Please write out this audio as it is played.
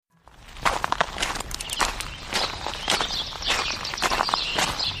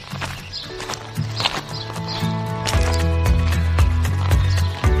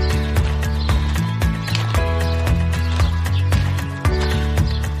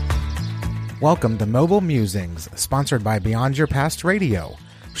Welcome to Mobile Musings, sponsored by Beyond Your Past Radio.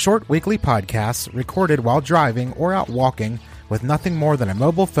 Short weekly podcasts recorded while driving or out walking with nothing more than a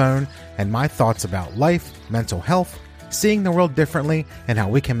mobile phone and my thoughts about life, mental health, seeing the world differently, and how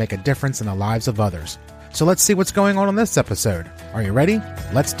we can make a difference in the lives of others. So let's see what's going on this episode. Are you ready?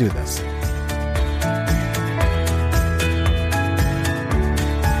 Let's do this.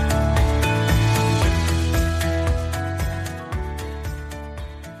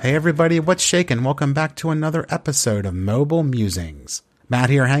 Hey everybody, what's shaking? Welcome back to another episode of Mobile Musings.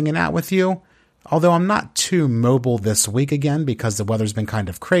 Matt here hanging out with you. Although I'm not too mobile this week again because the weather's been kind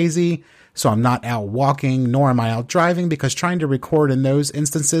of crazy, so I'm not out walking nor am I out driving because trying to record in those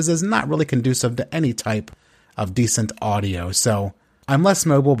instances is not really conducive to any type of decent audio. So I'm less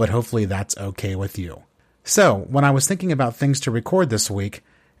mobile, but hopefully that's okay with you. So when I was thinking about things to record this week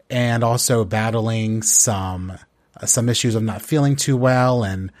and also battling some issues of not feeling too well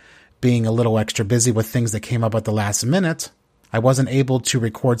and being a little extra busy with things that came up at the last minute, I wasn't able to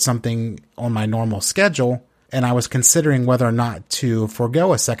record something on my normal schedule, and I was considering whether or not to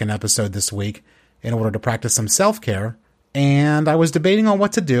forego a second episode this week in order to practice some self-care, and I was debating on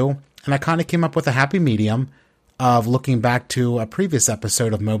what to do, and I kind of came up with a happy medium of looking back to a previous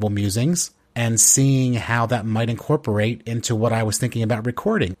episode of Mobile Musings and seeing how that might incorporate into what I was thinking about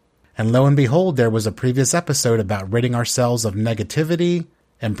recording. And lo and behold, there was a previous episode about ridding ourselves of negativity,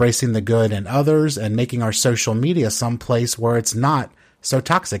 embracing the good in others, and making our social media someplace where it's not so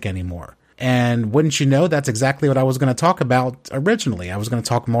toxic anymore. And wouldn't you know, that's exactly what I was going to talk about originally. I was going to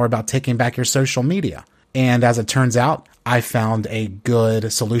talk more about taking back your social media. And as it turns out, I found a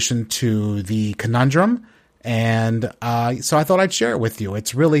good solution to the conundrum. And so I thought I'd share it with you.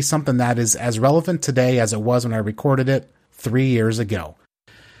 It's really something that is as relevant today as it was when I recorded it 3 years ago.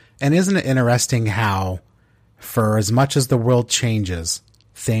 And isn't it interesting how, for as much as the world changes,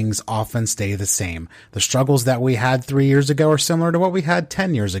 things often stay the same? The struggles that we had 3 years ago are similar to what we had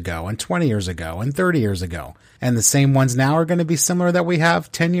 10 years ago, and 20 years ago, and 30 years ago. And the same ones now are going to be similar that we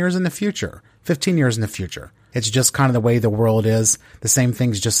have 10 years in the future, 15 years in the future. It's just kind of the way the world is. The same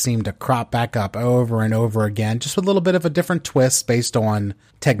things just seem to crop back up over and over again, just with a little bit of a different twist based on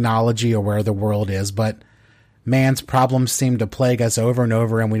technology or where the world is. But man's problems seem to plague us over and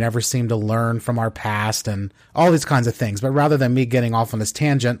over, and we never seem to learn from our past and all these kinds of things. But rather than me getting off on this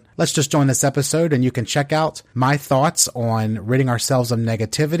tangent, let's just join this episode and you can check out my thoughts on ridding ourselves of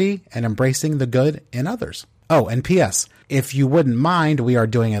negativity and embracing the good in others. Oh, and P.S. if you wouldn't mind, we are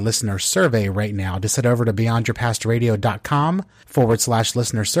doing a listener survey right now. Just head over to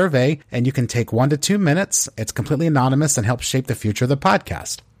beyondyourpastradio.com/listener survey, and you can take 1 to 2 minutes. It's completely anonymous and helps shape the future of the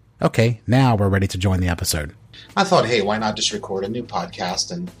podcast. Okay, now we're ready to join the episode. I thought, hey, why not just record a new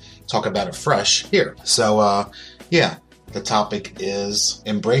podcast and talk about it fresh here? So, the topic is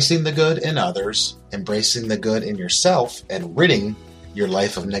embracing the good in others, embracing the good in yourself, and ridding your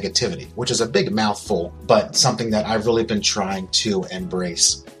life of negativity, which is a big mouthful, but something that I've really been trying to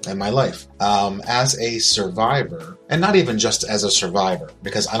embrace in my life. As a survivor, and not even just as a survivor,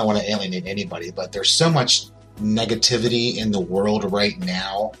 because I don't want to alienate anybody, but there's so much negativity in the world right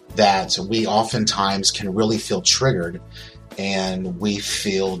now that we oftentimes can really feel triggered, and we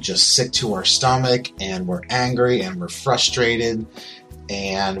feel just sick to our stomach, and we're angry and we're frustrated,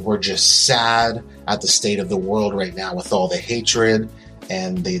 and we're just sad at the state of the world right now with all the hatred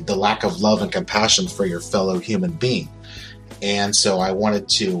and the lack of love and compassion for your fellow human being. And so I wanted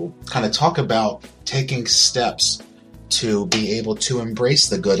to kind of talk about taking steps to be able to embrace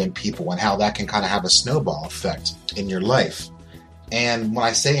the good in people and how that can kind of have a snowball effect in your life. And when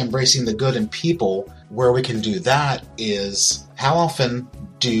I say embracing the good in people, where we can do that is, how often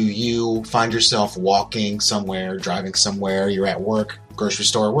do you find yourself walking somewhere, driving somewhere, you're at work, grocery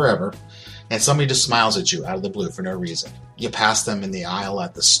store, wherever, and somebody just smiles at you out of the blue for no reason? You pass them in the aisle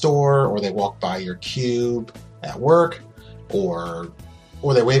at the store, or they walk by your cube at work, or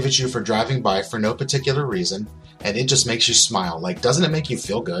they wave at you for driving by for no particular reason, and it just makes you smile. Like, doesn't it make you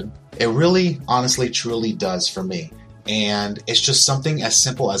feel good? It really, honestly, truly does for me. And it's just something as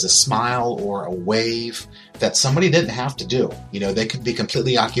simple as a smile or a wave that somebody didn't have to do. You know, they could be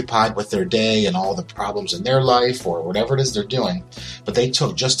completely occupied with their day and all the problems in their life or whatever it is they're doing, but they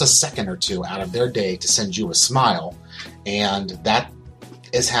took just a second or two out of their day to send you a smile. And that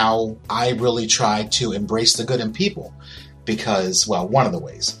is how I really try to embrace the good in people. Because, well, one of the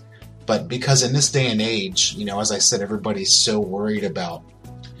ways. But because in this day and age, you know, as I said, everybody's so worried about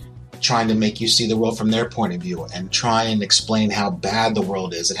trying to make you see the world from their point of view and try and explain how bad the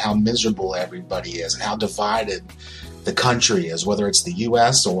world is and how miserable everybody is and how divided the country is, whether it's the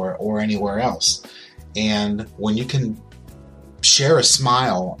U.S. or anywhere else. And when you can share a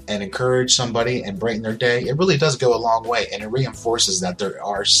smile and encourage somebody and brighten their day, it really does go a long way, and it reinforces that there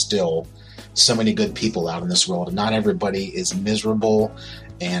are still so many good people out in this world, and not everybody is miserable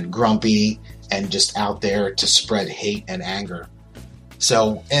and grumpy and just out there to spread hate and anger.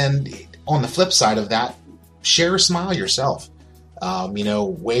 So, and on the flip side of that, share a smile yourself.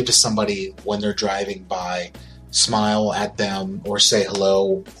 Wave to somebody when they're driving by, smile at them, or say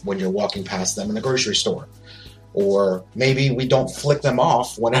hello when you're walking past them in the grocery store. Or maybe we don't flick them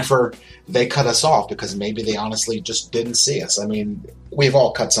off whenever they cut us off because maybe they honestly just didn't see us. I mean, we've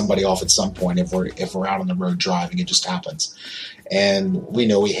all cut somebody off at some point if we're out on the road driving. It just happens. And we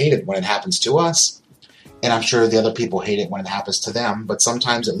know we hate it when it happens to us. And I'm sure the other people hate it when it happens to them. But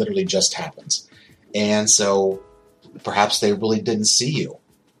sometimes it literally just happens. And so perhaps they really didn't see you.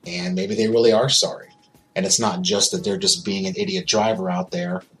 And maybe they really are sorry. And it's not just that they're just being an idiot driver out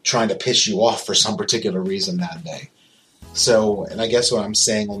there trying to piss you off for some particular reason that day. So, and I guess what I'm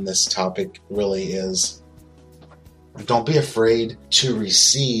saying on this topic really is, don't be afraid to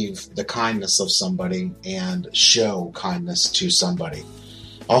receive the kindness of somebody and show kindness to somebody.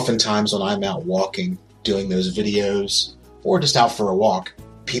 Oftentimes when I'm out walking, doing those videos, or just out for a walk,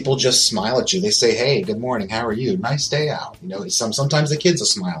 people just smile at you. They say, "Hey, good morning. How are you? Nice day out." Sometimes the kids will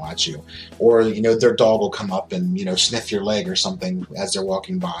smile at you, or their dog will come up and sniff your leg or something as they're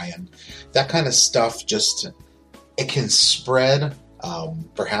walking by, and that kind of stuff it can spread.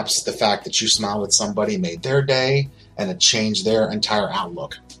 Perhaps the fact that you smiled at somebody made their day, and it changed their entire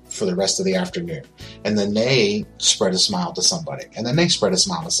outlook for the rest of the afternoon. And then they spread a smile to somebody, and then they spread a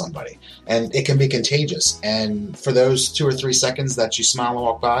smile to somebody, and it can be contagious. And for those 2 or 3 seconds that you smile and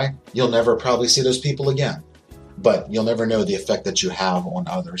walk by, you'll never probably see those people again, but you'll never know the effect that you have on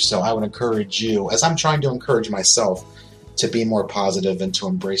others. So I would encourage you, as I'm trying to encourage myself, to be more positive and to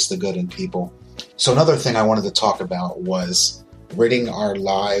embrace the good in people. So another thing I wanted to talk about was ridding our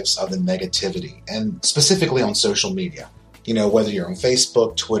lives of the negativity, and specifically on social media. Whether you're on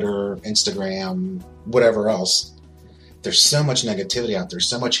Facebook, Twitter, Instagram, whatever else, there's so much negativity out there,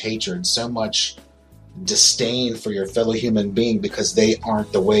 so much hatred, so much disdain for your fellow human being because they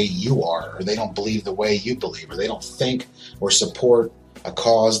aren't the way you are, or they don't believe the way you believe, or they don't think or support a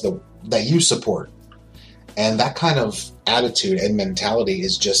cause that you support. And that kind of attitude and mentality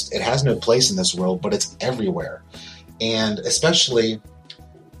is just, it has no place in this world, but it's everywhere. And especially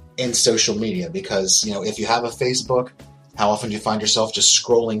in social media, because, if you have a Facebook, how often do you find yourself just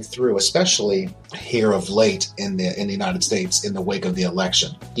scrolling through, especially here of late in the United States in the wake of the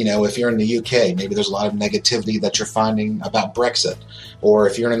election? If you're in the UK, maybe there's a lot of negativity that you're finding about Brexit. Or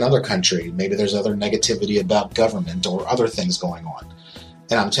if you're in another country, maybe there's other negativity about government or other things going on.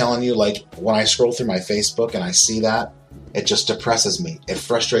 And I'm telling you, when I scroll through my Facebook and I see that, it just depresses me. It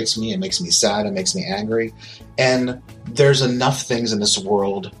frustrates me. It makes me sad. It makes me angry. And there's enough things in this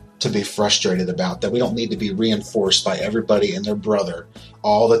world to be frustrated about that we don't need to be reinforced by everybody and their brother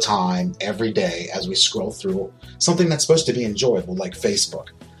all the time, every day, as we scroll through something that's supposed to be enjoyable, like Facebook.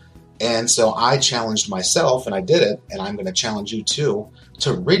 And so I challenged myself, and I did it, and I'm going to challenge you too,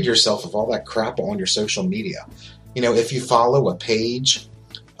 to rid yourself of all that crap on your social media. If you follow a page,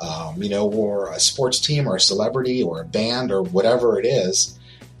 or a sports team or a celebrity or a band or whatever it is,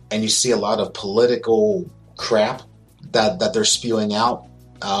 and you see a lot of political crap that they're spewing out,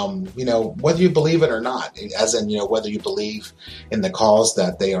 whether you believe it or not, as in, whether you believe in the cause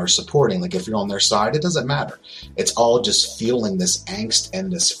that they are supporting, if you're on their side, it doesn't matter. It's all just fueling this angst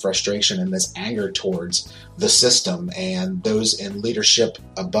and this frustration and this anger towards the system and those in leadership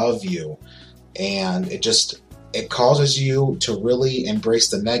above you. And it causes you to really embrace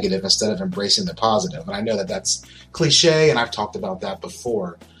the negative instead of embracing the positive. And I know that that's cliche, and I've talked about that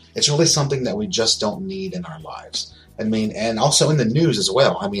before. It's really something that we just don't need in our lives. And also in the news as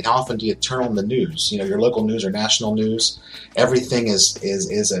well. How often do you turn on the news? Your local news or national news? Everything is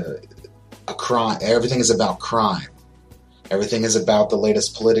a crime. Everything is about crime. Everything is about the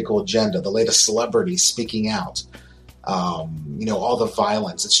latest political agenda, the latest celebrity speaking out. All the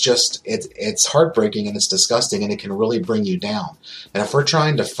violence. It's heartbreaking and it's disgusting, and it can really bring you down. And if we're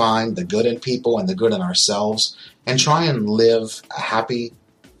trying to find the good in people and the good in ourselves and try and live a happy,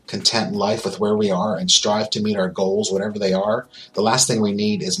 content life with where we are and strive to meet our goals, whatever they are, the last thing we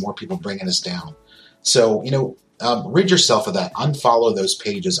need is more people bringing us down. So, rid yourself of that. Unfollow those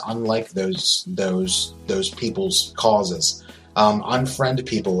pages. Unlike those people's causes. Unfriend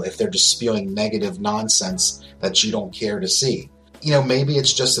people if they're just spewing negative nonsense that you don't care to see. maybe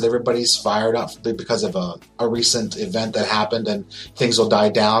it's just that everybody's fired up because of a recent event that happened and things will die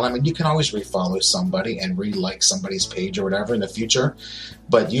down. I mean, you can always refollow somebody and re-like somebody's page or whatever in the future,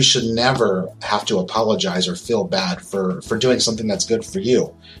 but you should never have to apologize or feel bad for doing something that's good for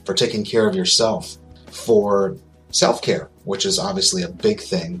you, for taking care of yourself, for self-care, which is obviously a big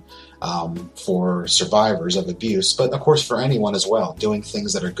thing for survivors of abuse, but of course for anyone as well. Doing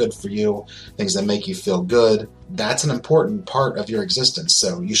things that are good for you, things that make you feel good, that's an important part of your existence.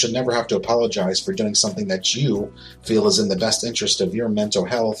 So you should never have to apologize for doing something that you feel is in the best interest of your mental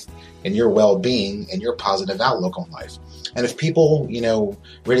health and your well-being and your positive outlook on life. And if people,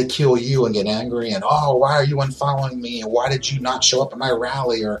 ridicule you and get angry and, oh, why are you unfollowing me? And why did you not show up at my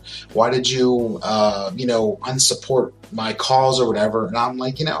rally? Or why did you, unsupport my cause or whatever? And I'm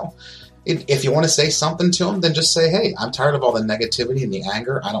like, if you want to say something to them, then just say, hey, I'm tired of all the negativity and the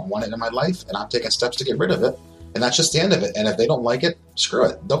anger. I don't want it in my life, and I'm taking steps to get rid of it. And that's just the end of it. And if they don't like it, screw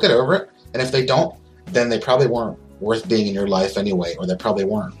it. They'll get over it. And if they don't, then they probably weren't worth being in your life anyway, or they probably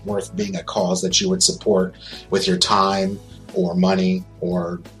weren't worth being a cause that you would support with your time or money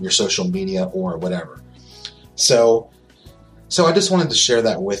or your social media or whatever. So I just wanted to share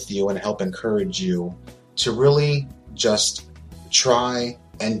that with you and help encourage you to really just try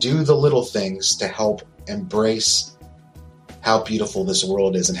and do the little things to help embrace how beautiful this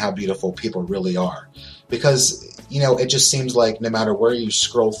world is and how beautiful people really are. Because, it just seems like no matter where you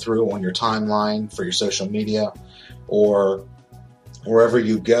scroll through on your timeline for your social media or wherever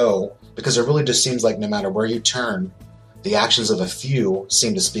you go, because it really just seems like no matter where you turn, the actions of a few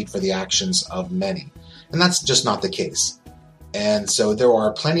seem to speak for the actions of many. And that's just not the case. And so there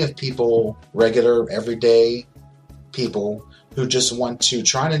are plenty of people, regular, everyday people, who just want to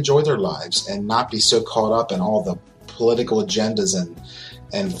try and enjoy their lives and not be so caught up in all the political agendas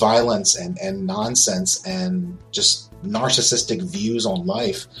and violence and nonsense and just narcissistic views on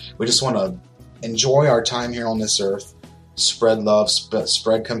life. We just want to enjoy our time here on this earth, spread love,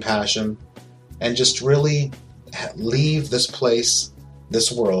 spread compassion, and just really leave this place, this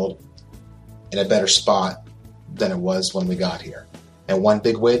world, in a better spot than it was when we got here. And one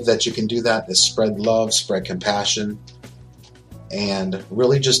big way that you can do that is spread love, spread compassion, and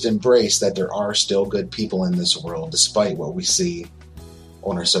really just embrace that there are still good people in this world, despite what we see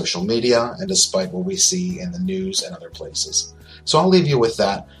on our social media and despite what we see in the news and other places. So I'll leave you with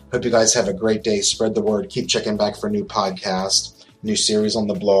that. Hope you guys have a great day. Spread the word. Keep checking back for new podcasts, new series on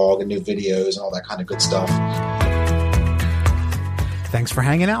the blog, and new videos and all that kind of good stuff. Thanks for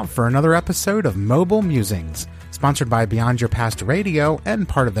hanging out for another episode of Mobile Musings, sponsored by Beyond Your Past Radio and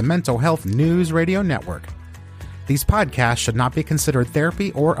part of the Mental Health News Radio Network. These podcasts should not be considered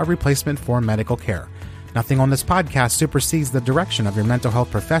therapy or a replacement for medical care. Nothing on this podcast supersedes the direction of your mental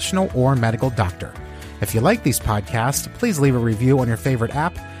health professional or medical doctor. If you like these podcasts, please leave a review on your favorite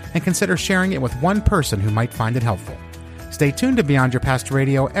app and consider sharing it with one person who might find it helpful. Stay tuned to Beyond Your Past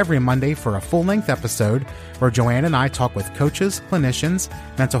Radio every Monday for a full-length episode where Joanne and I talk with coaches, clinicians,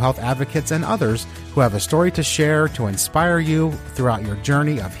 mental health advocates, and others who have a story to share to inspire you throughout your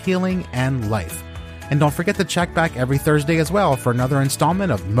journey of healing and life. And don't forget to check back every Thursday as well for another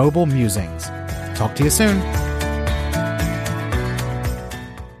installment of Mobile Musings. Talk to you soon.